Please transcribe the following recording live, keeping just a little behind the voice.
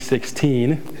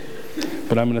3:16,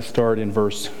 but I'm going to start in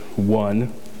verse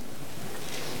 1.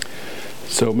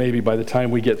 So maybe by the time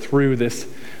we get through this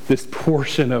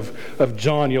portion of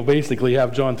John, you'll basically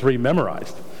have John 3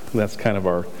 memorized. And that's kind of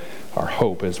our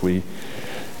hope as we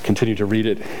continue to read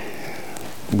it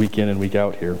week in and week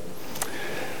out here.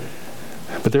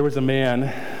 But there was a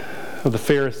man of the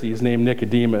Pharisees named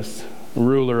Nicodemus,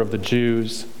 ruler of the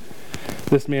Jews.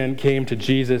 This man came to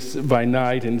Jesus by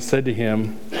night and said to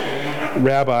him,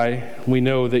 "Rabbi, we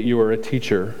know that you are a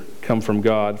teacher come from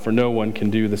God, for no one can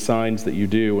do the signs that you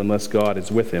do unless God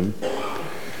is with him."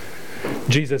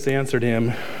 Jesus answered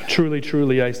him, "Truly,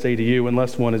 truly, I say to you,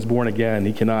 unless one is born again,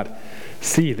 he cannot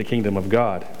see the kingdom of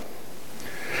God."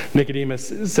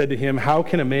 Nicodemus said to him, "How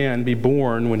can a man be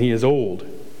born when he is old?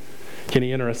 Can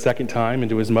he enter a second time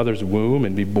into his mother's womb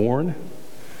and be born?"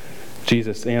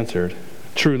 Jesus answered,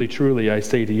 "Truly, truly, I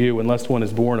say to you, unless one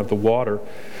is born of water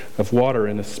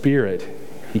and the Spirit,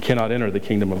 he cannot enter the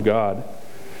kingdom of God.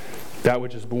 That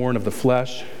which is born of the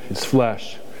flesh is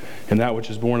flesh, and that which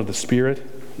is born of the Spirit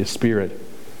is spirit.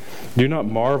 Do not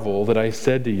marvel that I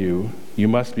said to you, you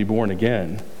must be born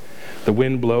again. The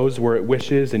wind blows where it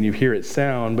wishes, and you hear its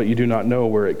sound, but you do not know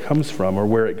where it comes from or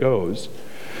where it goes.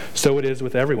 So it is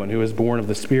with everyone who is born of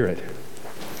the Spirit."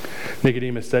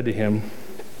 Nicodemus said to him,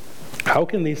 "How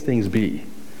can these things be?"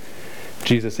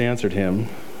 Jesus answered him,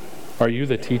 "Are you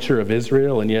the teacher of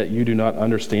Israel, and yet you do not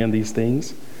understand these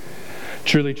things?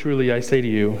 Truly, truly, I say to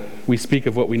you, we speak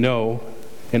of what we know,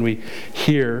 and we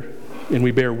hear, and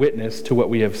we bear witness to what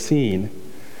we have seen,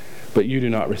 but you do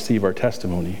not receive our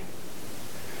testimony.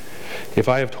 If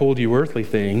I have told you earthly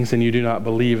things, and you do not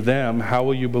believe them, how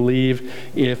will you believe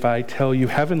if I tell you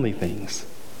heavenly things?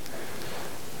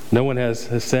 No one has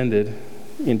ascended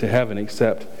into heaven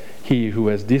except he who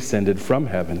has descended from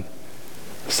heaven,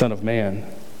 the Son of Man.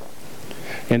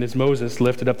 And as Moses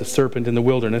lifted up the serpent in the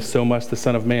wilderness, so must the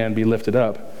Son of Man be lifted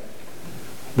up,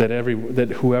 that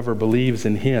whoever believes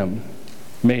in him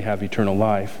may have eternal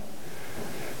life.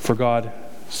 For God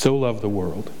so loved the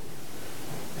world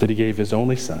that he gave his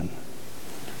only Son,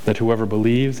 that whoever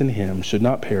believes in him should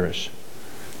not perish,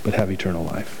 but have eternal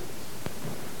life."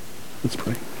 Let's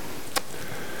pray.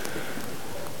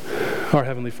 Our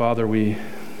Heavenly Father, we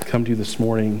come to you this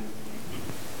morning.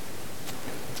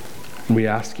 We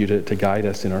ask you to guide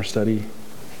us in our study,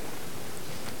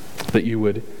 that you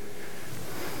would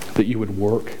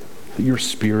work, that your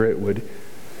Spirit would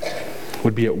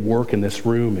be at work in this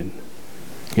room and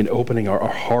in opening our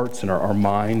hearts and our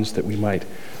minds, that we might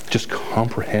just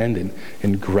comprehend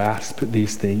and grasp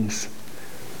these things.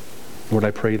 Lord,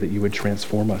 I pray that you would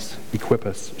transform us, equip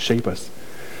us, shape us.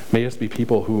 May us be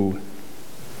people who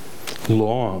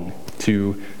long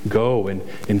to go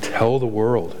and tell the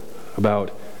world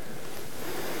about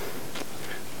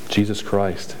Jesus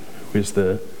Christ, who is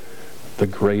the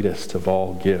greatest of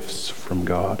all gifts from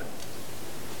God.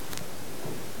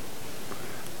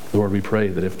 Lord, we pray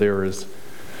that if there is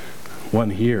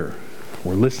one here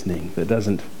or listening that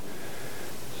doesn't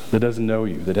know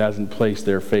you, that hasn't placed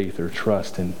their faith or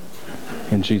trust in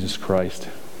Jesus Christ,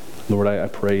 Lord, I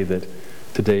pray that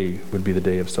today would be the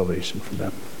day of salvation for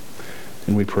them.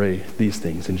 And we pray these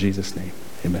things in Jesus' name.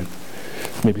 Amen.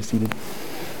 You may be seated.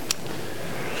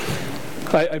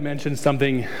 I mentioned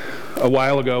something a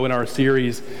while ago in our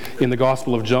series in the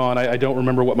Gospel of John. I don't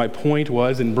remember what my point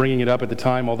was in bringing it up at the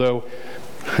time, although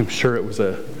I'm sure it was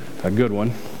a good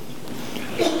one.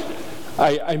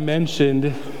 I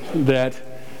mentioned that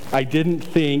I didn't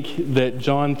think that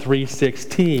John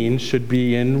 3:16 should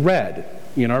be in red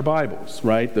in our Bibles,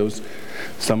 right?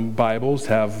 Some Bibles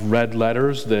have red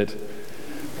letters that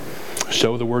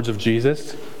show the words of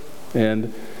Jesus,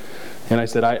 and I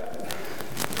said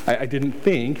I didn't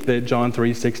think that John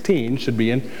 3:16 should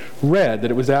be in red,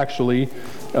 that it was actually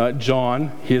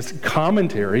John, his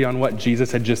commentary on what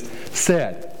Jesus had just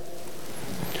said.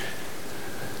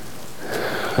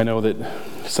 I know that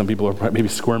some people are maybe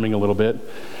squirming a little bit.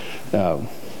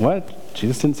 What?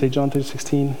 Jesus didn't say John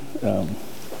 3:16?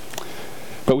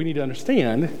 But we need to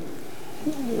understand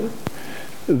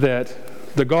that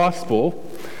the Gospel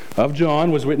of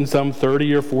John was written some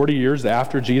 30 or 40 years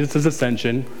after Jesus'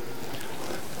 ascension.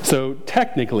 So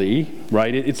technically,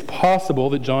 right, it's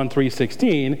possible that John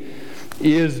 3:16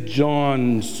 is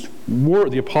John's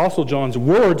word, the Apostle John's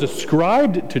words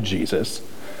ascribed to Jesus,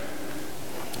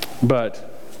 but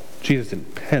Jesus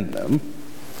didn't pen them.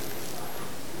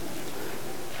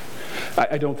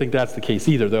 I don't think that's the case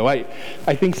either, though. I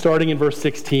think starting in verse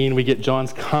 16, we get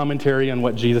John's commentary on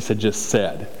what Jesus had just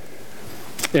said.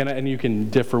 And you can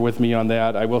differ with me on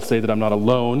that. I will say that I'm not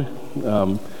alone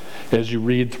As you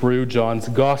read through John's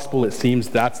gospel, it seems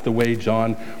that's the way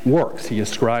John works. He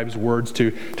ascribes words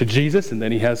to Jesus, and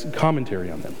then he has commentary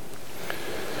on them.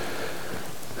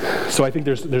 So I think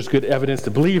there's good evidence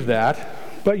to believe that,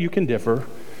 but you can differ,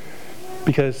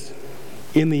 because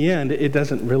in the end, it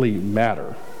doesn't really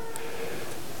matter.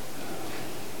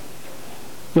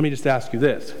 Let me just ask you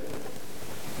this.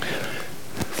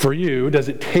 For you, does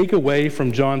it take away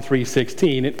from John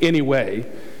 3:16 in any way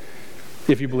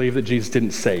if you believe that Jesus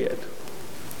didn't say it?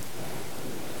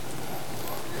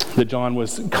 That John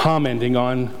was commenting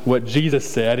on what Jesus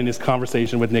said in his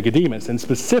conversation with Nicodemus, and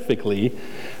specifically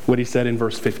what he said in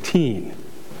verse 15.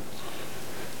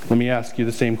 Let me ask you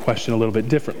the same question a little bit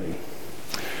differently.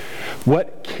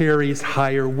 What carries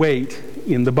higher weight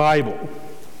in the Bible?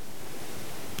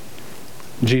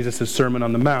 Jesus' Sermon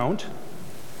on the Mount,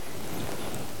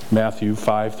 Matthew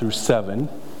 5 through 7,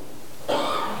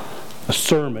 a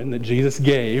sermon that Jesus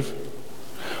gave,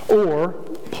 or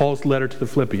Paul's letter to the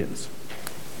Philippians?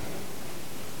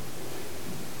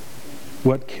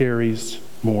 What carries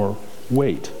more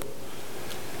weight?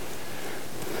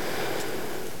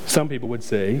 Some people would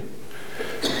say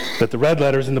that the red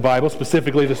letters in the Bible,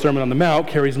 specifically the Sermon on the Mount,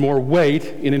 carries more weight,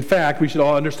 and in fact, we should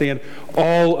all understand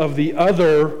all of the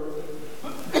other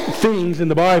things in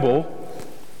the Bible,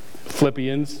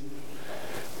 Philippians,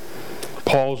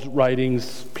 Paul's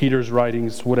writings, Peter's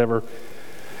writings, whatever,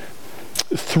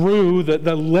 through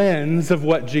the lens of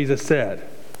what Jesus said.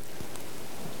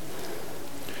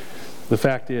 The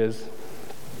fact is,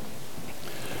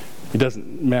 it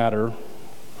doesn't matter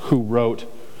who wrote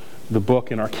the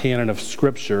book in our canon of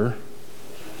Scripture.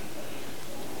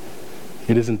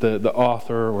 It isn't the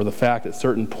author or the fact that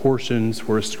certain portions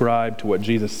were ascribed to what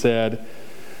Jesus said.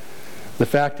 The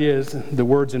fact is, the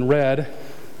words in red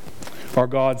are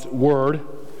God's Word,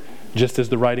 just as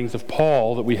the writings of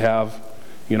Paul that we have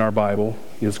in our Bible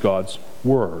is God's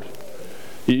Word.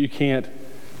 You can't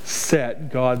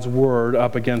set God's Word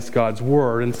up against God's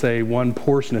Word and say one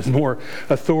portion is more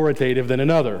authoritative than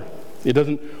another. It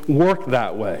doesn't work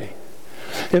that way.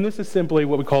 And this is simply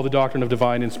what we call the doctrine of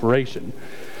divine inspiration.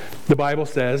 The Bible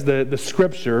says that the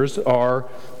Scriptures are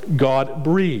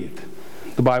God-breathed.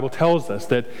 The Bible tells us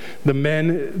that the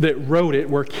men that wrote it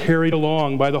were carried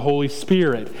along by the Holy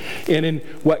Spirit. And in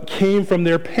what came from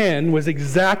their pen was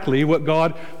exactly what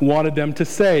God wanted them to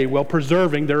say, while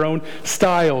preserving their own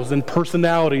styles and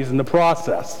personalities in the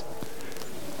process.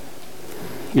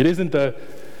 It isn't the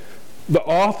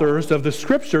authors of the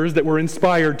Scriptures that were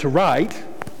inspired to write.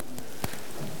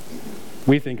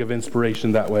 We think of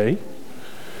inspiration that way.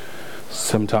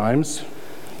 Sometimes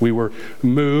we were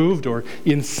moved or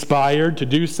inspired to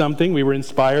do something. We were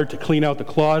inspired to clean out the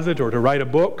closet or to write a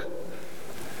book.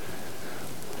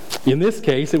 In this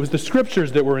case, it was the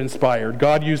Scriptures that were inspired.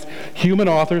 God used human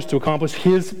authors to accomplish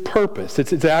His purpose.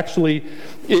 It's actually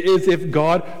as if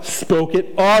God spoke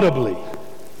it audibly.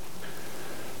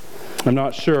 I'm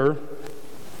not sure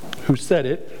who said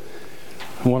it.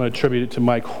 I want to attribute it to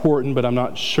Mike Horton, but I'm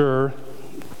not sure.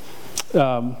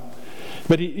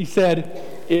 But he said,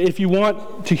 if you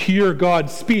want to hear God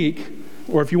speak,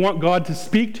 or if you want God to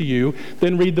speak to you,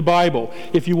 then read the Bible.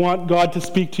 If you want God to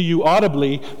speak to you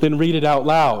audibly, then read it out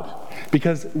loud.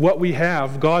 Because what we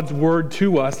have, God's Word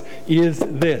to us, is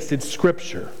this. It's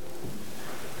Scripture.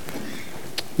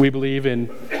 We believe in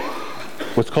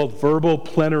what's called verbal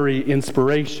plenary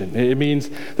inspiration. It means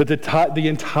that the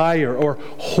entire or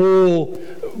whole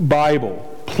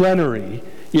Bible, plenary,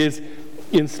 is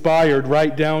inspired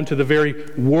right down to the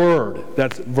very word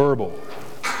that's verbal.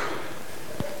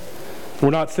 We're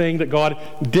not saying that God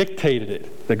dictated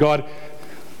it, that God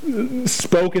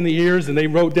spoke in the ears and they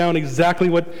wrote down exactly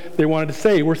what they wanted to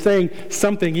say. We're saying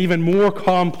something even more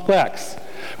complex.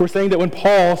 We're saying that when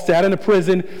Paul sat in a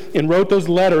prison and wrote those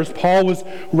letters, Paul was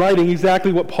writing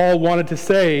exactly what Paul wanted to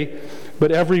say,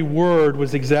 but every word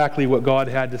was exactly what God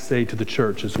had to say to the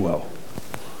church as well.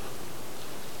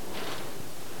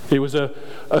 It was a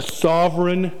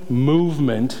sovereign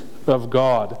movement of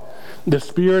God. The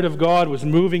Spirit of God was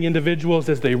moving individuals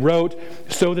as they wrote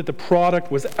so that the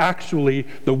product was actually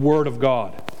the Word of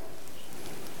God.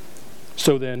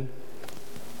 So then,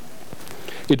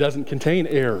 it doesn't contain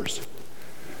errors.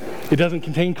 It doesn't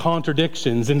contain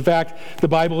contradictions. In fact, the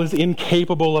Bible is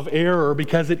incapable of error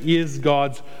because it is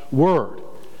God's Word.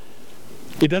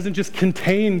 It doesn't just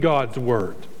contain God's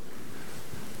Word.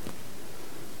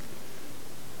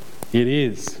 It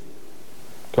is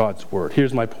God's Word.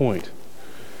 Here's my point.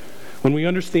 When we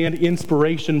understand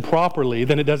inspiration properly,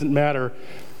 then it doesn't matter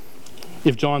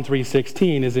if John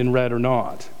 3:16 is in red or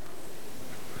not.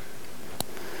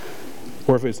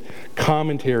 Or if it's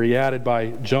commentary added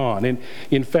by John. And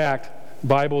in fact,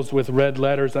 Bibles with red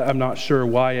letters. I'm not sure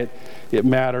why it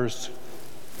matters.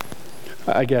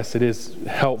 I guess it is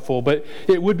helpful, but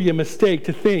it would be a mistake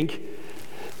to think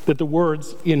that the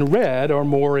words in red are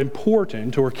more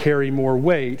important or carry more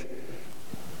weight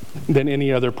than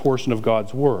any other portion of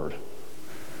God's Word.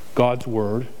 God's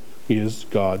Word is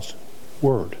God's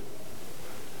Word.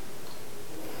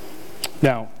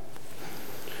 Now,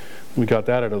 we got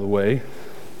that out of the way.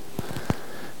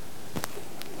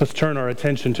 Let's turn our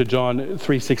attention to John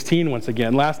 3:16 once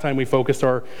again. Last time we focused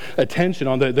our attention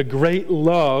on the great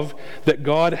love that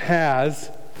God has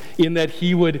in that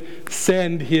He would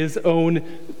send His own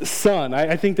Son.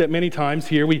 I think that many times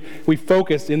here we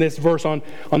focused in this verse on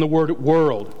the word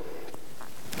world.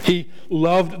 He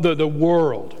loved the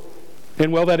world.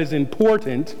 And while that is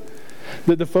important,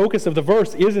 the focus of the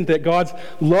verse isn't that God's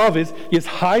love is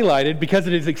highlighted because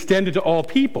it is extended to all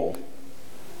people.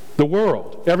 The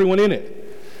world, everyone in it.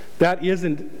 That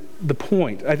isn't the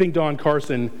point. I think Don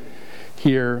Carson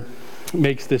here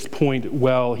makes this point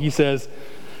well. He says,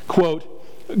 quote,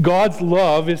 God's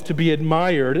love is to be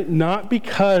admired not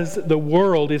because the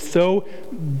world is so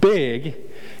big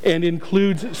and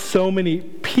includes so many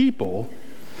people,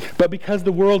 but because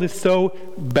the world is so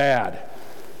bad.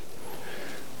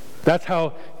 That's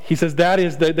how, he says, that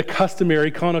is the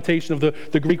customary connotation of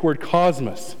the Greek word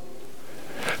cosmos.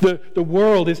 The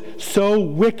world is so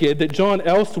wicked that John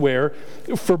elsewhere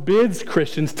forbids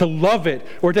Christians to love it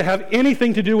or to have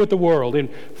anything to do with the world in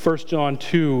 1 John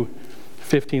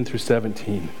 2:15 through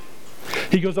 17.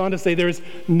 He goes on to say there is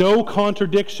no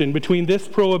contradiction between this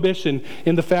prohibition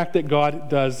and the fact that God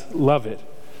does love it.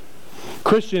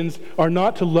 Christians are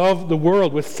not to love the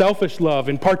world with selfish love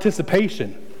and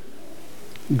participation.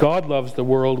 God loves the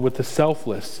world with the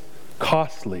selfless,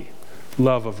 costly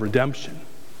love of redemption.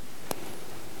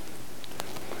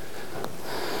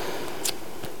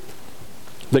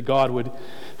 That God would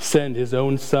send His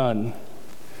own Son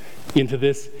into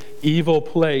this evil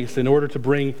place in order to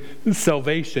bring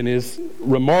salvation is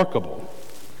remarkable.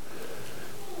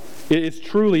 It's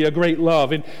truly a great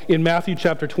love. In Matthew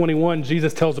chapter 21,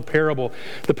 Jesus tells a parable.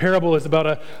 The parable is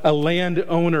about a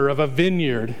landowner of a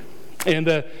vineyard. And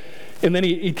then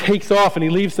he takes off and he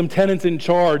leaves some tenants in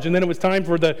charge. And then it was time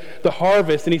for the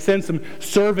harvest, and he sends some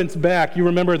servants back. You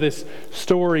remember this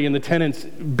story, and the tenants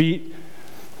beat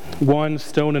one,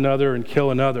 stone another, and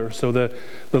kill another. So the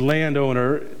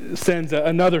landowner sends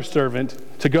another servant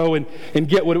to go and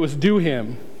get what it was due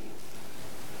him.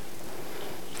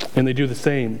 And they do the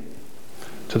same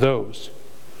to those.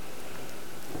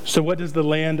 So what does the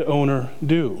landowner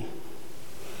do?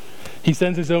 He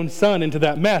sends his own son into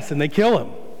that mess, and they kill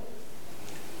him.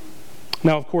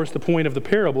 Now, of course, the point of the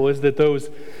parable is that those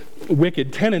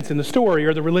wicked tenants in the story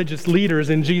are the religious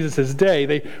leaders in Jesus' day.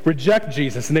 They reject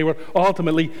Jesus, and they will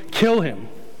ultimately kill him.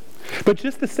 But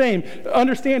just the same,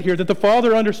 understand here that the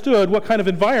Father understood what kind of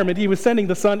environment He was sending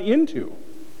the Son into.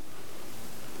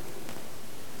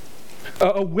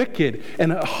 A wicked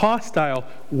and a hostile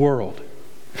world.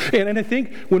 And I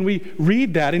think when we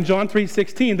read that in John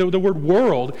 3:16, the word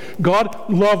world, God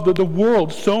loved the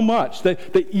world so much,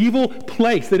 that the evil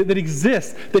place that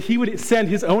exists, that He would send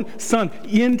His own Son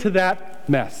into that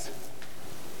mess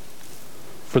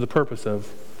for the purpose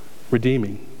of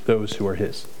redeeming those who are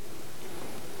His.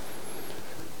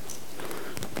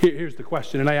 Here's the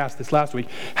question, and I asked this last week.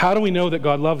 How do we know that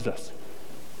God loves us?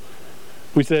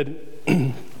 We said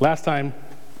last time,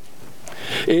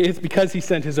 it's because He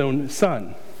sent His own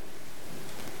Son.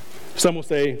 Some will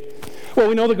say, well,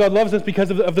 we know that God loves us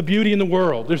because of the beauty in the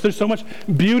world. There's so much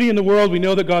beauty in the world, we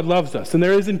know that God loves us. And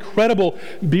there is incredible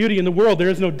beauty in the world. There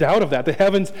is no doubt of that. The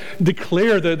heavens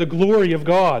declare the glory of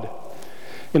God.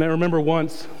 And I remember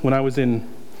once when I was in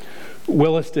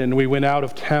Williston, we went out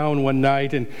of town one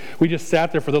night, and we just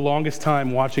sat there for the longest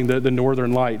time watching the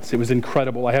Northern Lights. It was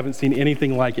incredible. I haven't seen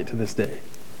anything like it to this day.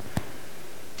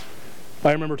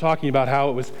 I remember talking about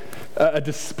how it was a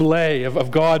display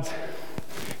of God's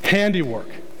handiwork.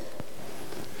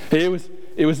 It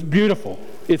was beautiful.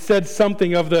 It said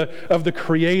something of the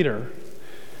Creator.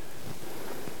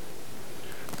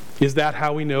 Is that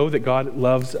how we know that God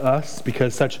loves us?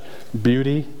 Because such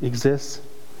beauty exists?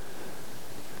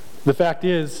 The fact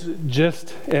is,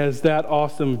 just as that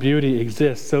awesome beauty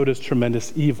exists, so does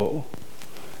tremendous evil.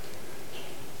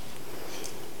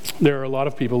 There are a lot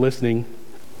of people listening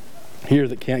here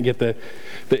that can't get the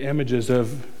images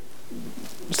of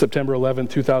September 11,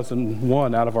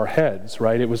 2001 out of our heads,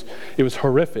 right? It was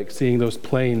horrific seeing those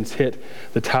planes hit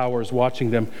the towers,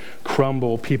 watching them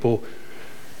crumble, people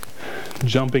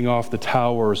jumping off the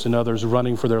towers and others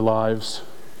running for their lives.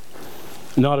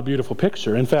 Not a beautiful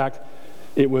picture. In fact,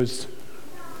 it was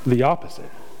the opposite.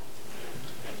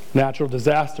 Natural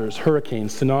disasters,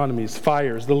 hurricanes, tsunamis,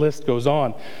 fires, the list goes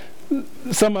on.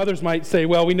 Some others might say,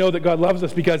 well, we know that God loves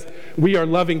us because we are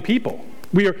loving people.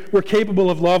 We're capable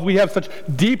of love. We have such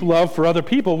deep love for other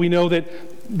people. We know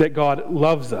that God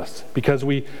loves us because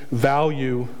we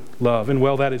value love. And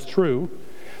while that is true,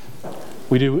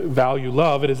 we do value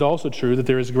love. It is also true that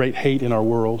there is great hate in our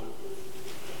world.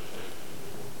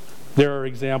 There are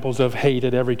examples of hate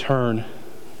at every turn.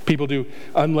 People do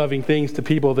unloving things to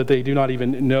people that they do not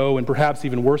even know, and perhaps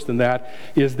even worse than that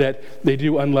is that they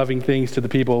do unloving things to the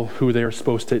people who they are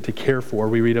supposed to care for.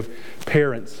 We read of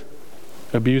parents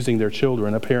abusing their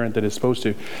children, a parent that is supposed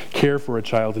to care for a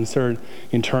child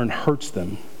in turn hurts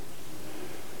them.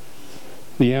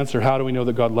 The answer, how do we know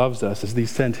that God loves us, is He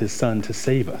sent His Son to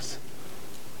save us.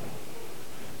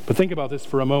 But think about this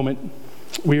for a moment.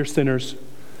 We are sinners,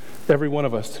 every one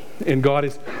of us, and God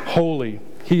is holy.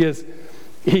 He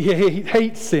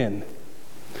hates sin.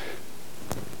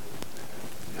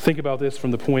 Think about this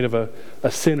from the point of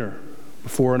a sinner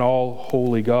before an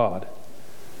all-holy God.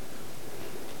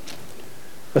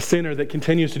 A sinner that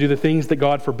continues to do the things that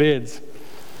God forbids.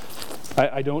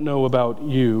 I don't know about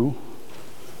you.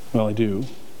 Well, I do,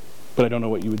 but I don't know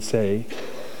what you would say.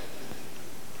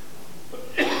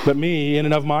 But me, in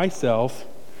and of myself,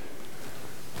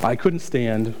 I couldn't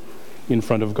stand in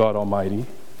front of God Almighty.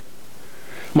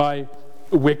 My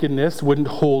wickedness wouldn't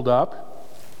hold up.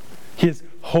 His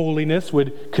holiness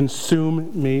would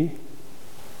consume me.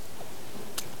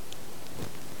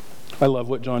 I love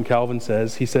what John Calvin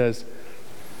says. He says,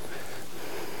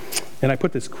 and I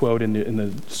put this quote in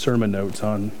the sermon notes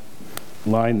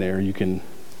online there. You can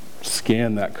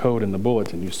scan that code in the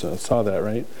bulletin. You saw that,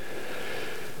 right?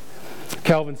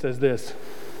 Calvin says this: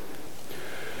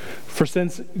 for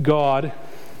since God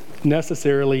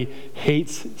necessarily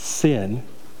hates sin,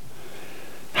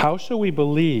 how shall we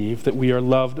believe that we are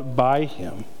loved by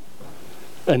Him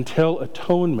until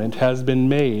atonement has been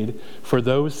made for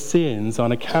those sins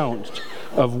on account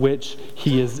of which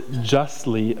He is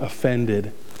justly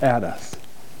offended at us?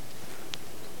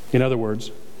 In other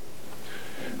words,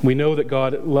 we know that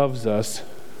God loves us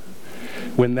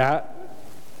when that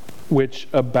which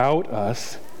about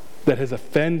us that has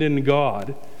offended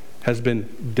God has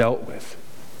been dealt with.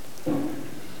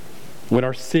 When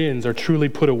our sins are truly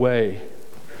put away,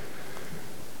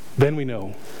 then we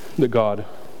know that God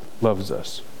loves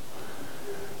us.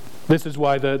 This is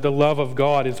why the love of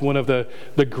God is one of the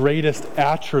greatest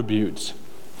attributes,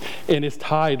 and is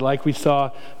tied, like we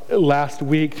saw last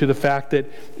week, to the fact that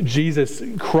Jesus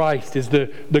Christ is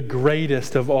the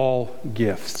greatest of all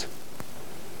gifts.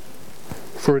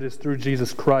 For it is through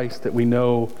Jesus Christ that we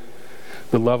know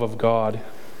the love of God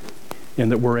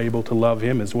and that we're able to love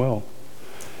Him as well.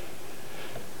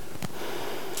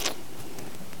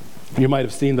 You might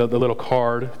have seen the little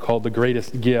card called The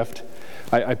Greatest Gift.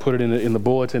 I put it in the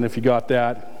bulletin if you got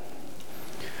that.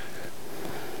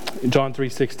 John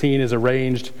 3:16 is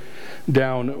arranged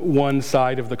down one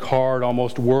side of the card,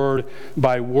 almost word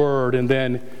by word, and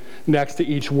then next to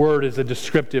each word is a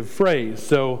descriptive phrase.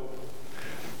 So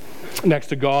next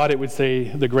to God, it would say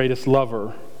the greatest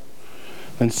lover,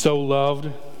 and so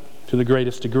loved to the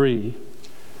greatest degree.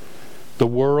 The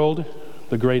world,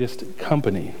 the greatest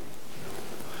company.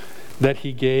 That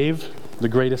He gave, the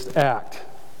greatest act.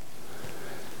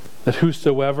 That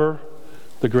whosoever,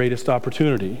 the greatest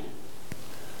opportunity.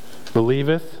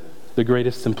 Believeth, the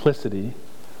greatest simplicity.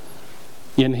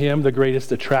 In Him, the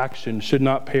greatest attraction. Should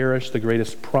not perish, the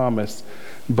greatest promise,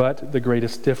 but the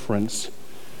greatest difference.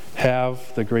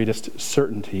 Have the greatest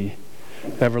certainty.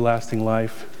 Everlasting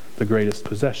life, the greatest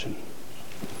possession.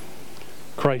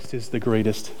 Christ is the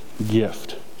greatest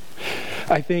gift.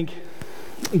 I think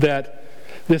that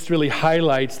this really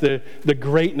highlights the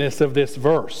greatness of this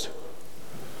verse.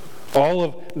 All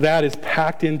of that is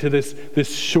packed into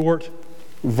this short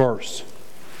verse.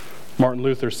 Martin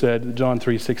Luther said that John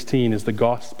 3:16 is the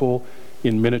gospel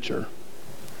in miniature.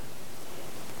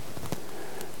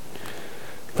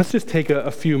 Let's just take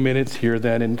a few minutes here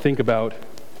then and think about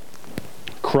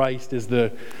Christ as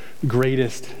the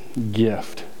greatest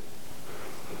gift.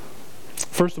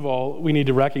 First of all, we need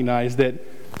to recognize that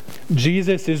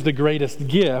Jesus is the greatest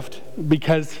gift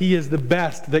because He is the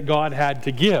best that God had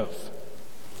to give.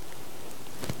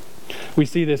 We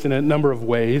see this in a number of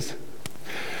ways.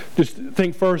 Just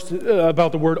think first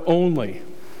about the word only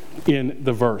in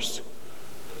the verse.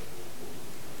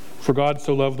 For God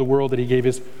so loved the world that He gave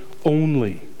His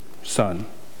only Son.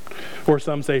 Or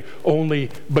some say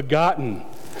only begotten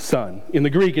Son. In the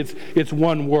Greek, it's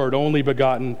one word, only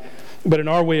begotten. But in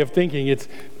our way of thinking,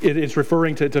 it's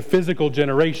referring to physical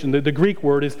generation. The Greek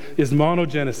word is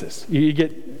monogenesis.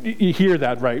 You hear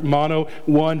that, right? Mono,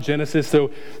 one, genesis, so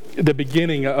the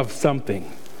beginning of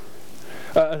something.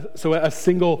 So a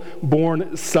single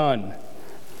born son.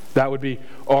 That would be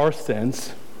our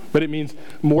sense. But it means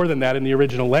more than that in the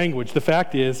original language. The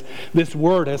fact is, this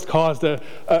word has caused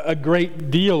a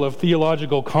great deal of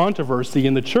theological controversy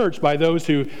in the church by those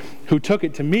who took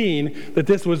it to mean that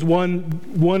this was one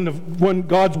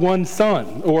God's one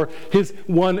son, or his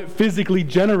one physically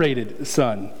generated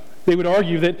son. They would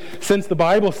argue that since the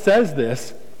Bible says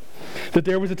this, that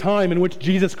there was a time in which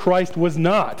Jesus Christ was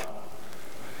not.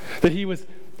 That he was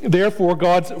therefore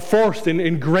God's first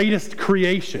and greatest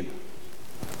creation.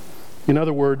 In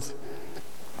other words,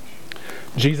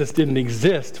 Jesus didn't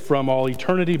exist from all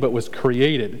eternity, but was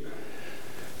created.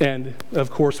 And, of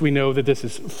course, we know that this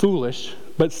is foolish,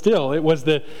 but still, it was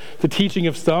the teaching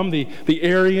of some, the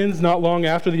Arians, not long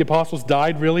after the apostles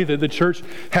died, really, that the church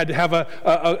had to have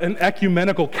an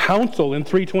ecumenical council in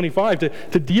 325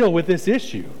 to deal with this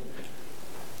issue.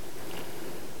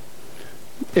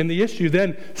 And the issue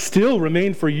then still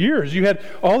remained for years. You had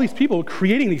all these people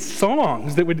creating these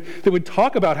songs that would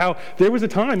talk about how there was a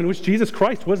time in which Jesus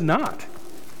Christ was not.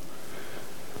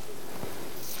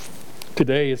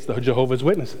 Today it's the Jehovah's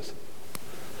Witnesses.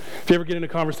 If you ever get in a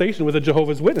conversation with a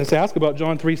Jehovah's Witness, ask about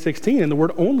John 3:16 and the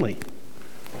word only.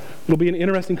 It'll be an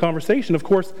interesting conversation. Of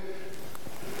course,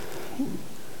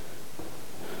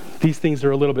 these things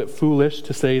are a little bit foolish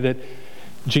to say that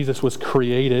Jesus was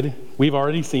created. We've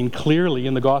already seen clearly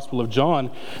in the Gospel of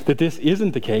John that this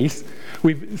isn't the case.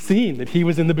 We've seen that he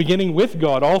was in the beginning with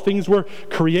God. All things were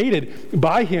created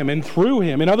by him and through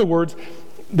him. In other words,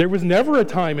 there was never a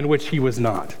time in which he was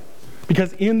not,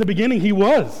 because in the beginning he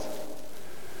was.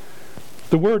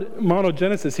 The word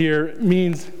monogenesis here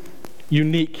means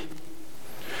unique,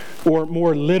 or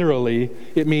more literally,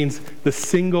 it means the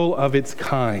single of its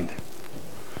kind.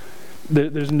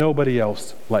 There's nobody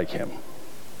else like him.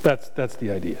 That's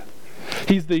the idea.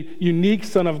 He's the unique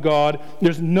Son of God.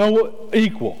 There's no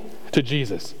equal to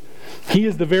Jesus. He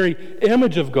is the very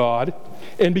image of God,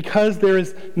 and because there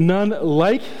is none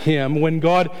like him, when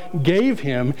God gave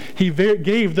him, he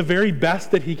gave the very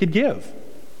best that he could give.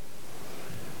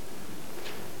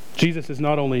 Jesus is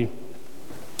not only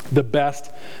the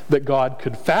best that God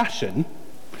could fashion.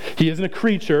 He isn't a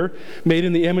creature made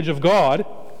in the image of God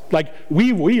like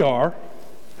we are.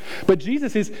 But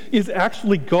Jesus is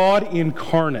actually God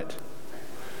incarnate.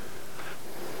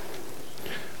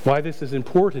 Why this is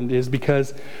important is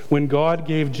because when God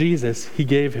gave Jesus, he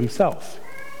gave himself.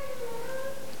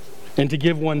 And to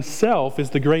give oneself is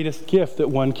the greatest gift that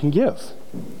one can give.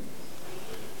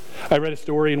 I read a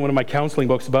story in one of my counseling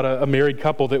books about a married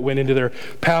couple that went into their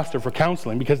pastor for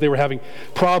counseling because they were having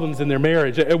problems in their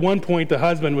marriage. At one point, the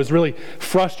husband was really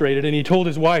frustrated, and he told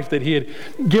his wife that he had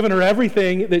given her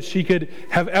everything that she could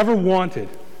have ever wanted.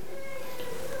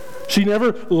 She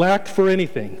never lacked for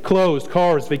anything: clothes,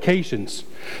 cars, vacations.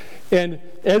 And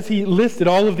as he listed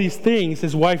all of these things,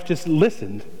 his wife just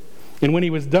listened. And when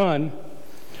he was done,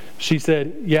 she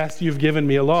said, "Yes, you've given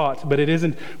me a lot, but it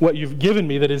isn't what you've given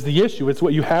me that is the issue. It's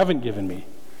what you haven't given me.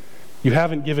 You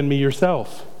haven't given me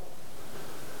yourself."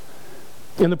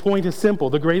 And the point is simple.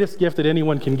 The greatest gift that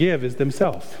anyone can give is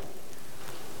themselves.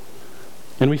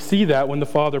 And we see that when the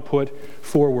Father put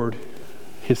forward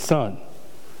his Son,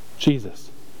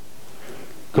 Jesus,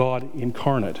 God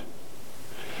incarnate.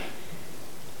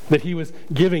 That he was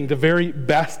giving the very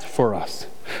best for us.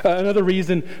 Another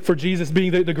reason for Jesus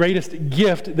being the greatest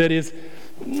gift that is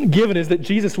given is that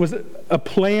Jesus was a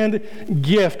planned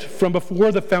gift from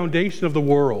before the foundation of the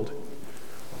world.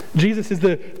 Jesus is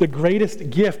the greatest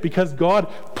gift because God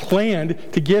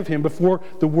planned to give him before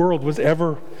the world was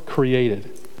ever created.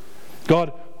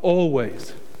 God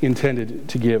always intended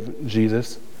to give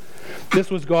Jesus. This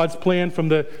was God's plan from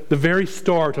the very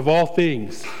start of all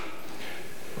things.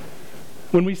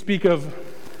 When we speak of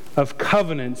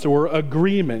covenants or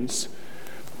agreements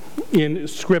in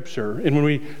Scripture, and when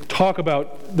we talk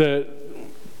about the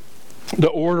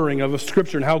ordering of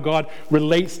Scripture and how God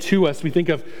relates to us, we think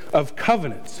of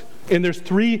covenants. And there's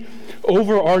three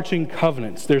overarching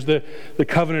covenants. There's the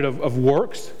covenant of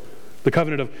works, the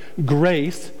covenant of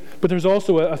grace, but there's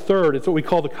also a third. It's what we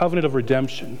call the covenant of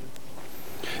redemption.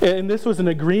 And this was an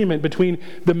agreement between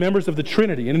the members of the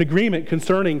Trinity, an agreement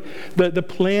concerning the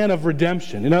plan of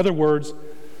redemption. In other words,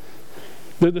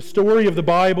 the story of the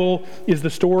Bible is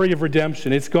the story of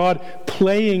redemption. It's God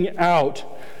playing out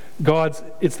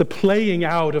it's the playing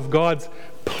out of God's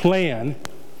plan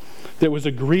that was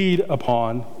agreed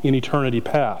upon in eternity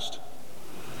past.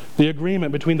 The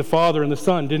agreement between the Father and the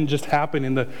Son didn't just happen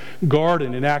in the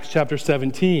garden in Acts chapter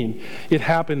 17. It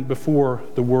happened before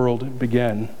the world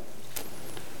began.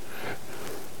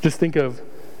 Just think of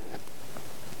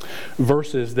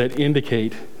verses that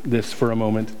indicate this for a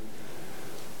moment.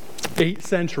 8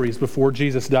 centuries before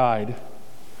Jesus died,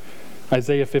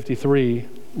 Isaiah 53,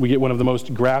 we get one of the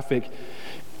most graphic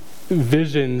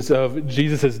visions of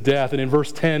Jesus' death. And in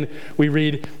verse 10, we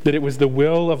read that it was the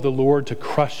will of the Lord to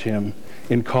crush him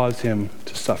and cause him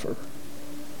to suffer.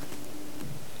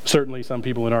 Certainly, some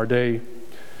people in our day,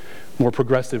 more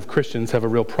progressive Christians, have a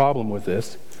real problem with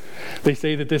this. They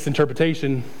say that this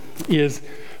interpretation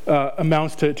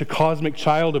amounts to cosmic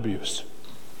child abuse.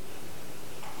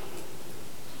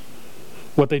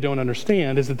 What they don't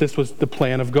understand is that this was the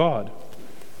plan of God.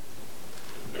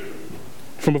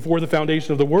 From before the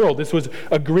foundation of the world, this was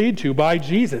agreed to by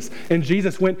Jesus, and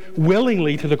Jesus went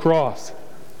willingly to the cross.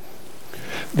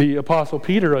 The Apostle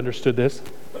Peter understood this.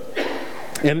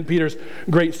 And in Peter's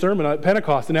great sermon at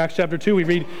Pentecost in Acts chapter 2, we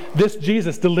read, "This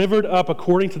Jesus delivered up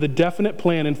according to the definite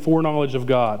plan and foreknowledge of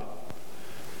God,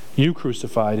 you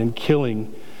crucified and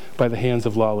killing by the hands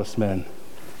of lawless men."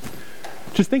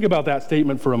 Just think about that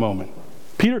statement for a moment.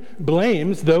 Peter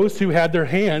blames those who had their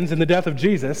hands in the death of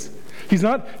Jesus. He's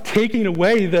not taking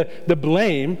away the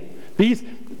blame.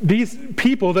 These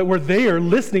people that were there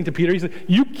listening to Peter, he said,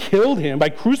 you killed him by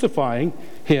crucifying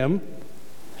him.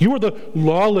 You were the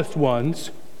lawless ones.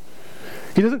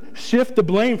 He doesn't shift the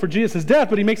blame for Jesus' death,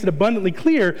 but he makes it abundantly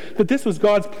clear that this was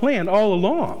God's plan all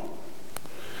along.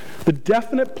 The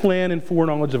definite plan and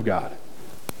foreknowledge of God.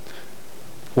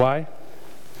 Why?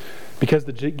 Because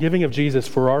the giving of Jesus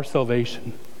for our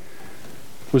salvation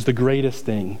was the greatest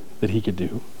thing that he could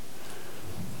do.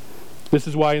 This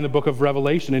is why in the book of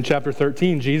Revelation, in chapter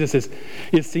 13, Jesus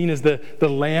is seen as the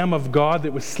Lamb of God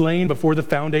that was slain before the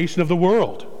foundation of the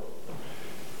world.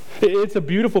 It's a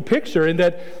beautiful picture in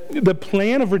that the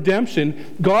plan of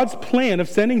redemption, God's plan of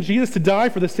sending Jesus to die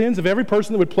for the sins of every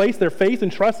person that would place their faith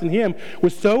and trust in him,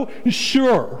 was so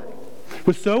sure,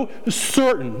 was so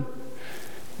certain,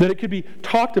 that it could be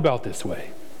talked about this way.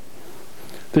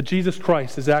 That Jesus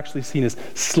Christ is actually seen as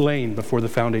slain before the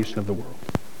foundation of the world.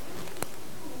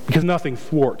 Because nothing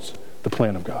thwarts the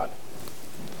plan of God.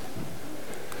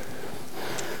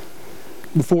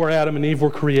 Before Adam and Eve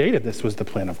were created, this was the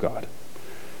plan of God.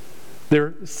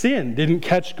 Their sin didn't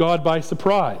catch God by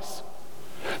surprise.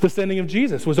 The sending of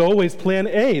Jesus was always plan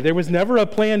A. There was never a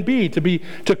plan B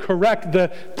to correct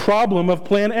the problem of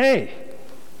plan A.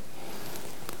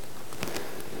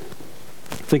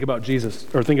 Think about Jesus,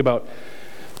 or think about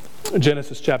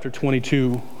Genesis chapter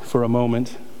 22 for a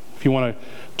moment. If you want to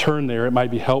turn there, it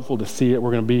might be helpful to see it.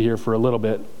 We're going to be here for a little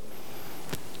bit.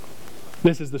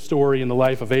 This is the story in the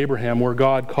life of Abraham where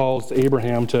God calls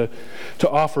Abraham to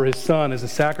offer his son as a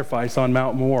sacrifice on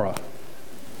Mount Moriah.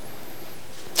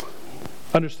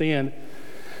 Understand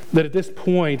that at this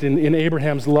point in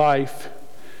Abraham's life,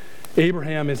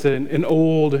 Abraham is an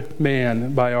old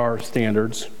man by our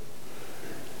standards.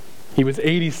 He was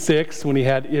 86 when he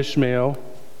had Ishmael.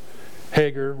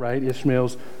 Hagar, right,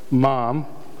 Ishmael's mom,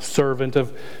 servant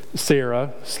of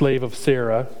Sarah, slave of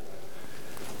Sarah.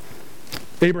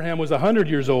 Abraham was 100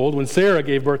 years old when Sarah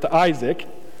gave birth to Isaac,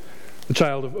 the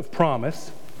child of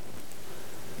promise.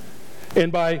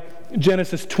 And by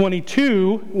Genesis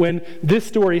 22, when this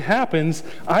story happens,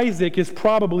 Isaac is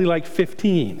probably like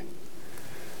 15.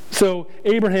 So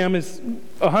Abraham is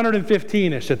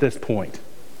 115-ish at this point.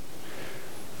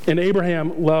 And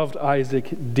Abraham loved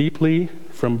Isaac deeply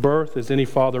from birth, as any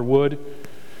father would.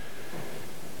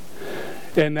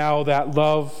 And now that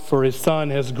love for his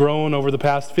son has grown over the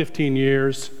past 15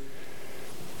 years.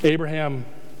 Abraham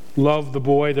loved the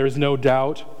boy, there's no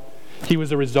doubt. He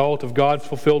was a result of God's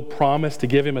fulfilled promise to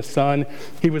give him a son.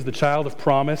 He was the child of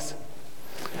promise.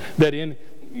 That in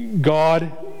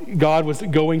God was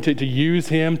going to use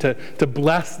him to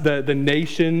bless the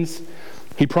nations.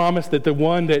 He promised that the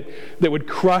one that would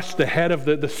crush the head of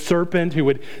the serpent, who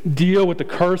would deal with the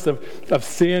curse of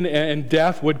sin and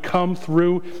death, would come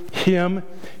through him.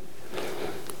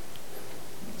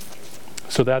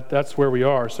 So that's where we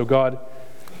are. So God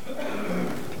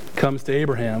comes to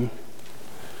Abraham.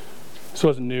 This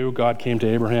wasn't new. God came to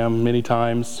Abraham many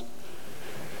times.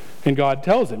 And God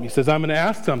tells him, he says, I'm going to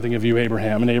ask something of you,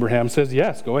 Abraham. And Abraham says,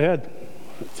 yes, go ahead.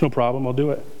 It's no problem. I'll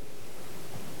do it.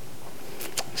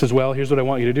 He says, well, here's what I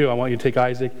want you to do. I want you to take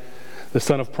Isaac, the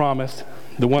son of promise,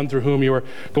 the one through whom you are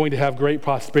going to have great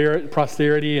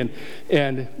posterity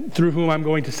and through whom I'm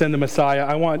going to send the Messiah.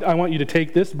 I want you to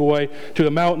take this boy to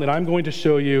the mountain that I'm going to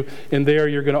show you, and there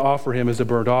you're going to offer him as a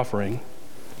burnt offering.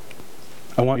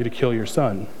 I want you to kill your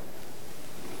son.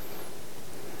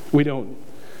 We don't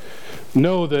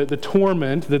know the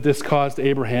torment that this caused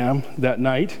Abraham that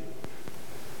night.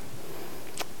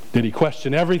 Did he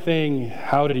question everything?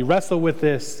 How did he wrestle with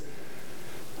this?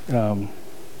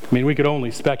 We could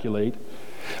only speculate.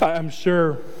 I'm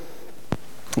sure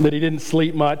that he didn't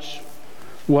sleep much,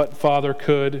 what father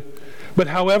could. But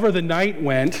however the night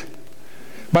went,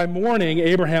 by morning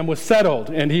Abraham was settled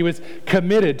and he was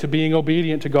committed to being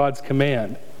obedient to God's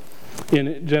command.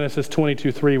 In Genesis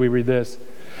 22:3 we read this.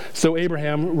 So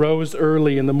Abraham rose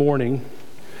early in the morning,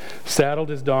 saddled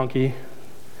his donkey,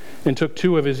 and took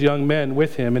 2 of his young men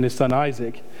with him and his son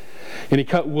Isaac. And he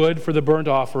cut wood for the burnt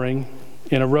offering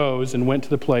and arose and went to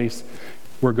the place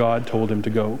where God told him to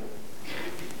go.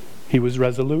 He was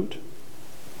resolute.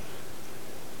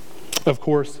 Of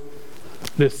course,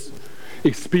 this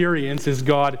experience is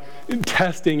God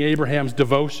testing Abraham's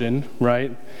devotion,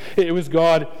 right? It was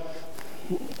God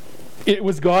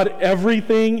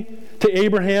everything to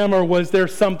Abraham, or was there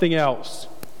something else?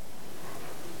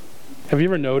 Have you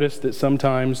ever noticed that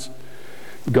sometimes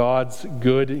God's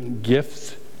good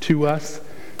gifts to us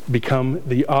become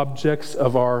the objects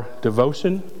of our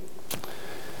devotion?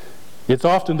 It's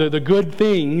often the good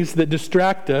things that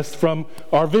distract us from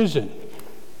our vision.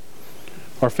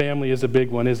 Our family is a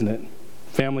big one, isn't it?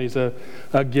 Family is a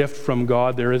gift from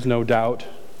God, there is no doubt.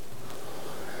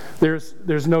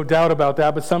 There's no doubt about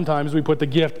that, but sometimes we put the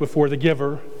gift before the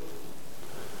giver.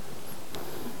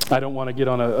 I don't want to get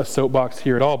on a soapbox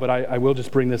here at all, but I will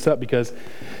just bring this up because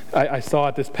I saw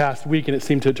it this past week and it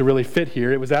seemed to really fit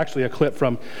here. It was actually a clip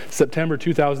from September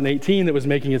 2018 that was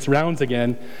making its rounds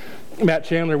again. Matt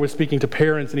Chandler was speaking to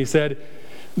parents and he said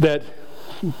that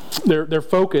their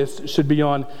focus should be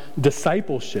on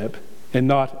discipleship and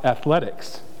not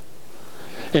athletics.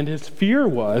 And his fear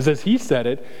was, as he said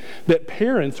it, that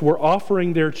parents were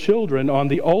offering their children on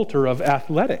the altar of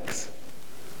athletics.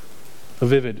 A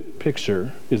vivid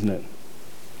picture, isn't it?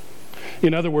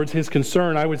 In other words, his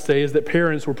concern, I would say, is that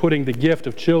parents were putting the gift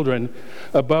of children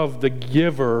above the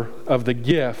giver of the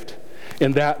gift,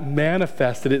 and that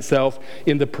manifested itself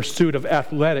in the pursuit of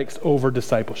athletics over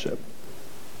discipleship.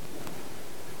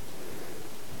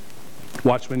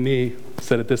 Watchman Nee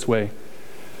said it this way.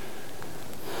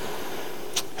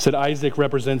 He said, Isaac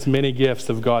represents many gifts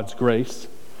of God's grace.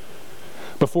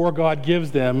 Before God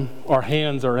gives them, our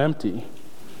hands are empty.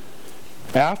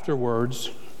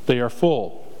 Afterwards, they are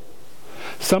full.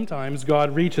 Sometimes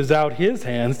God reaches out his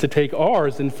hands to take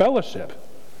ours in fellowship.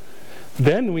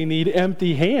 Then we need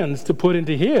empty hands to put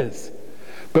into his.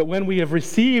 But when we have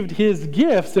received his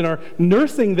gifts and are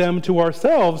nursing them to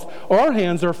ourselves, our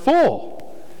hands are full.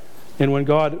 And when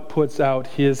God puts out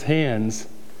his hands,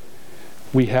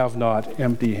 we have not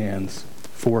empty hands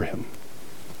for him.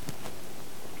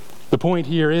 The point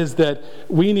here is that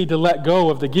we need to let go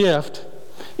of the gift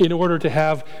in order to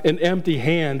have an empty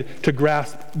hand to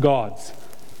grasp God's.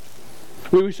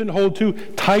 We shouldn't hold too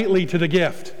tightly to the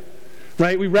gift,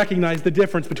 right? We recognize the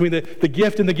difference between the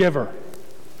gift and the giver.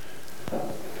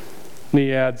 And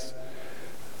he adds,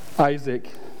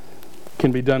 Isaac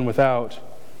can be done without,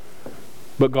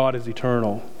 but God is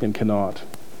eternal and cannot.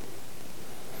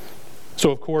 So,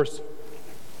 of course,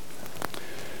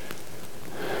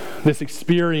 this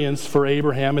experience for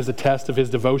Abraham is a test of his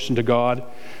devotion to God.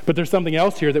 But there's something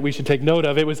else here that we should take note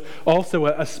of. It was also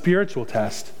a spiritual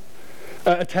test,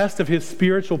 a test of his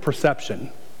spiritual perception.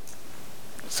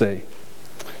 Say,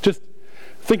 just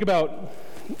think about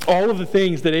all of the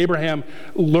things that Abraham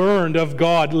learned of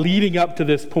God leading up to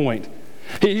this point.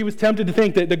 He was tempted to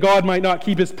think that God might not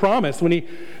keep his promise when he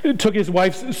took his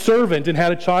wife's servant and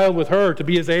had a child with her to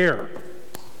be his heir.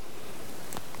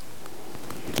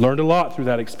 Learned a lot through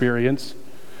that experience.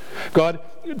 God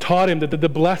taught him that the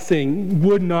blessing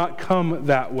would not come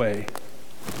that way.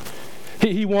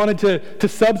 He wanted to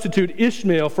substitute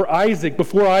Ishmael for Isaac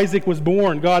before Isaac was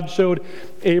born. God showed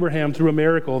Abraham through a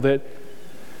miracle that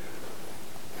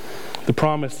the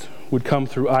promise would come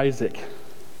through Isaac.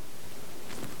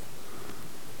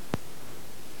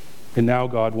 And now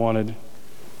God wanted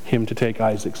him to take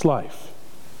Isaac's life.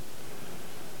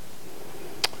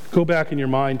 Go back in your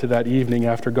mind to that evening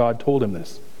after God told him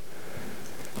this.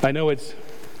 I know it's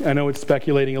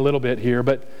speculating a little bit here,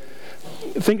 but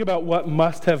think about what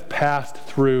must have passed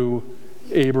through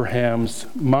Abraham's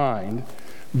mind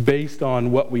based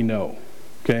on what we know.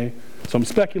 Okay? So I'm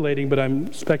speculating, but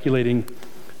I'm speculating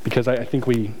because I think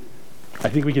we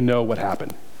can know what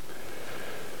happened.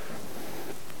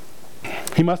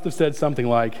 He must have said something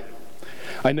like,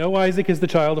 I know Isaac is the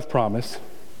child of promise,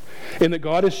 and that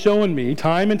God has shown me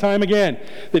time and time again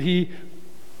that he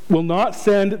will not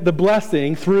send the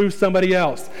blessing through somebody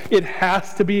else. It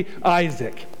has to be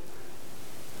Isaac.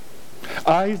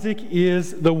 Isaac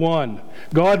is the one.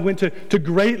 God went to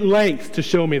great lengths to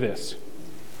show me this.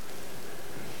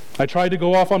 I tried to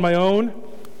go off on my own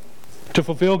to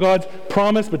fulfill God's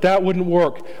promise, but that wouldn't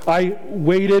work. I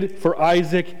waited for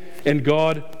Isaac, and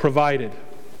God provided.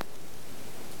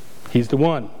 He's the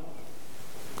one.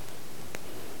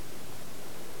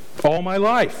 All my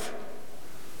life,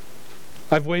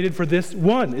 I've waited for this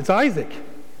one. It's Isaac.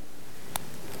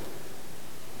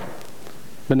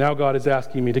 But now God is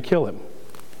asking me to kill him.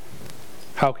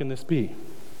 How can this be?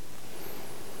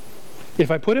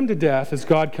 If I put him to death as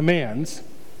God commands,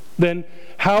 then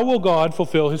how will God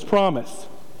fulfill his promise?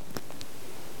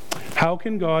 How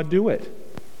can God do it?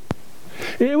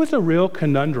 It was a real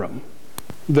conundrum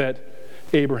that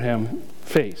Abraham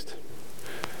faced.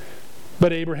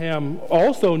 But Abraham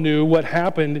also knew what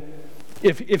happened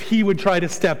if he would try to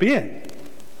step in.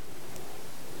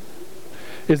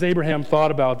 As Abraham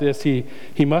thought about this, he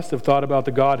must have thought about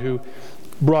the God who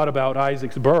brought about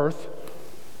Isaac's birth.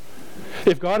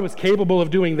 If God was capable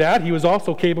of doing that, he was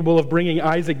also capable of bringing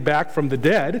Isaac back from the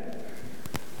dead.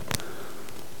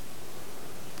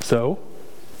 So,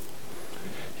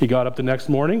 he got up the next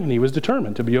morning and he was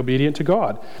determined to be obedient to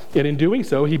God. And in doing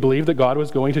so, he believed that God was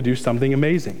going to do something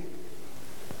amazing.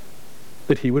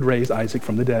 That he would raise Isaac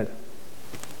from the dead.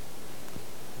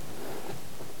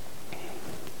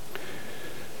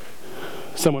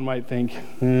 Someone might think,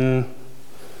 you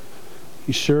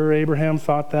sure Abraham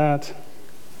thought that?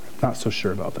 Not so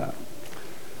sure about that.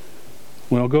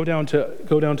 Well, go down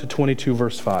to 22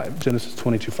 verse 5, Genesis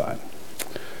 22:5.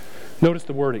 Notice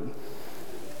the wording.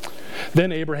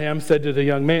 Then Abraham said to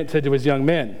his young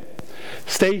men,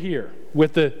 "Stay here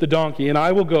with the donkey, and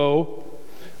I will go.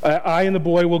 I and the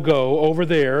boy will go over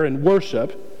there and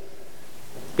worship,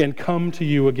 and come to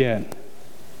you again."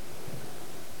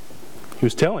 He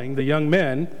was telling the young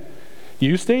men,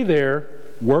 "You stay there.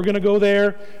 We're going to go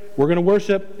there. We're going to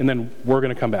worship, and then we're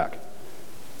going to come back."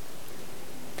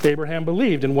 Abraham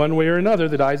believed in one way or another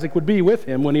that Isaac would be with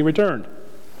him when he returned.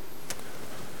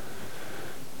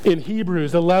 In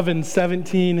Hebrews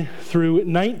 11:17 through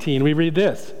 19, we read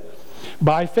this.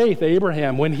 By faith,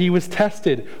 Abraham, when he was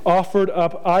tested, offered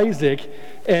up Isaac,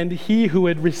 and he who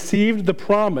had received the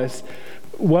promise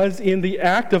was in the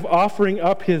act of offering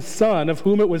up his son, of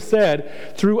whom it was said,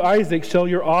 "Through Isaac shall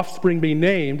your offspring be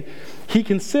named." He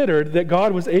considered that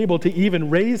God was able to even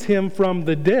raise him from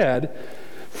the dead,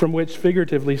 from which,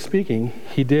 figuratively speaking,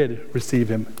 he did receive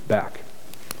him back.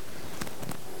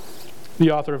 The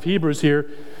author of Hebrews here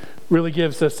really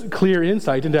gives us clear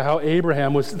insight into how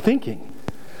Abraham was thinking.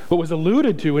 What was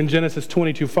alluded to in Genesis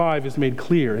 22:5 is made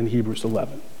clear in Hebrews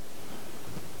 11.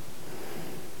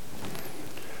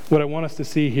 What I want us to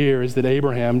see here is that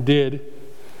Abraham did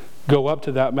go up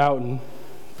to that mountain,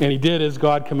 and he did as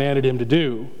God commanded him to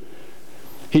do.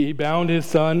 He bound his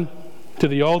son to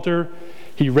the altar.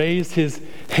 He raised his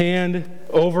hand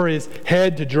over his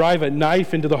head to drive a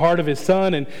knife into the heart of his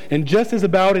son. And just as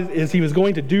he was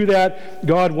going to do that,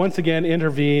 God once again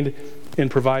intervened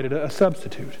and provided a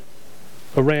substitute.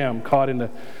 A ram caught in the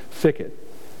thicket.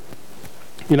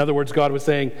 In other words, God was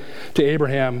saying to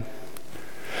Abraham,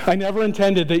 I never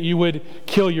intended that you would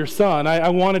kill your son. I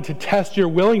wanted to test your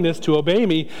willingness to obey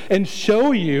me and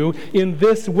show you in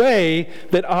this way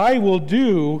that I will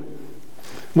do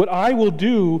what I will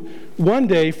do one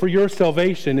day for your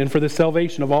salvation and for the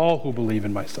salvation of all who believe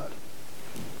in my son.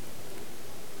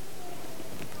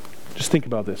 Just think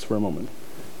about this for a moment.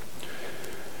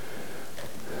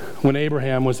 When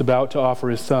Abraham was about to offer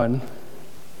his son,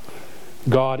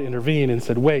 God intervened and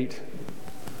said, wait,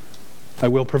 I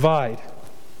will provide.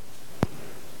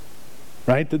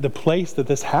 Right? The place that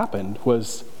this happened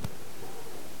was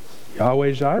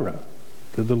Yahweh Jireh,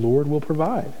 that the Lord will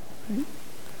provide. Right?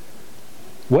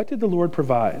 What did the Lord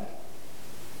provide?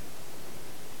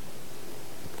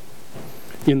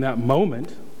 In that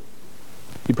moment,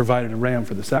 he provided a ram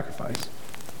for the sacrifice.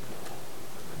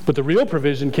 But the real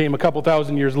provision came a couple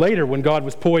thousand years later when God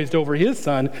was poised over his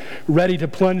son, ready to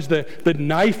plunge the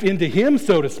knife into him,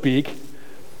 so to speak.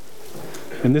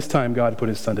 And this time God put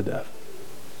his son to death.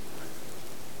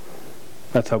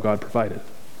 That's how God provided.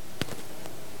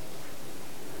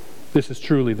 This is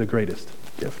truly the greatest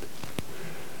gift.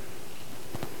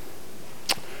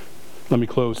 Let me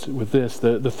close with this.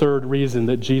 The third reason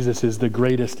that Jesus is the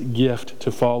greatest gift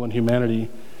to fallen humanity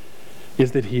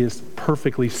is that he is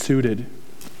perfectly suited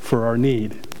for our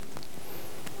need.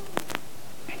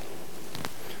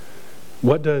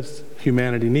 What does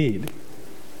humanity need?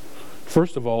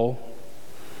 First of all,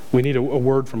 we need a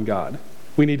word from God.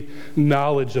 We need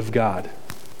knowledge of God.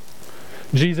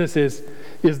 Jesus is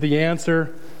the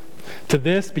answer to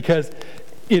this because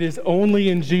It is only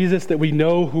in Jesus that we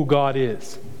know who God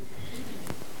is.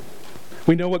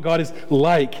 We know what God is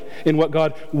like and what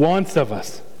God wants of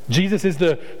us. Jesus is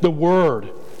the Word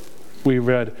we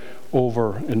read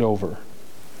over and over.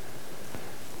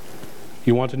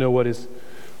 You want to know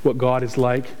what God is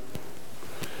like?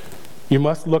 You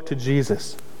must look to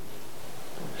Jesus.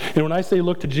 And when I say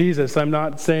look to Jesus, I'm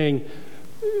not saying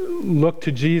look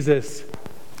to Jesus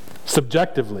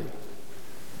subjectively.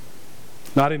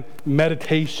 Not in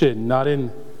meditation, not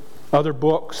in other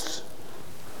books.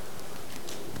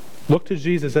 Look to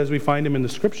Jesus as we find him in the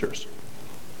Scriptures.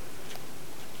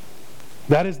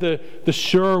 That is the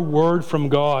sure word from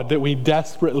God that we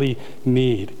desperately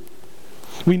need.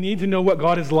 We need to know what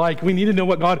God is like. We need to know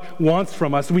what God wants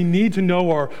from us. We need to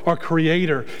know our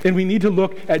Creator. And we need to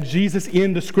look at Jesus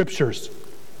in the Scriptures.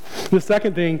 The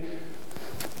second thing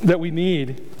that we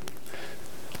need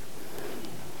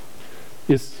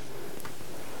is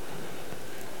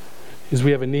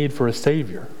we have a need for a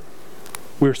Savior.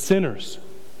 We're sinners.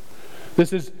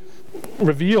 This is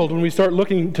revealed when we start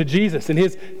looking to Jesus and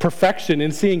his perfection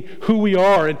and seeing who we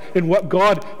are and what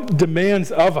God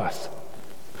demands of us.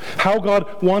 How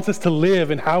God wants us to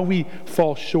live and how we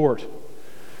fall short.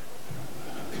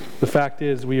 The fact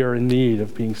is, we are in need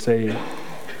of being saved.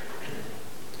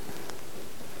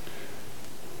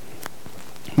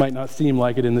 Might not seem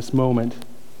like it in this moment,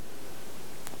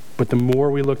 but the more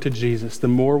we look to Jesus, the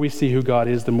more we see who God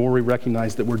is, the more we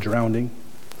recognize that we're drowning.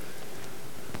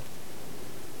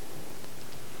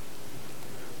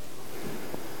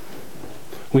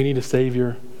 We need a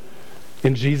Savior,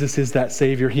 and Jesus is that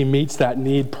Savior. He meets that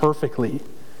need perfectly.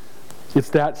 It's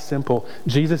that simple.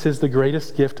 Jesus is the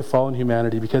greatest gift to fallen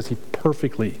humanity because he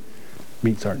perfectly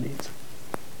meets our needs.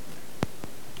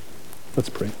 Let's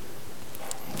pray.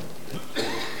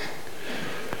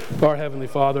 Our Heavenly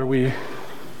Father, we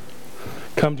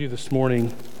come to you this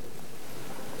morning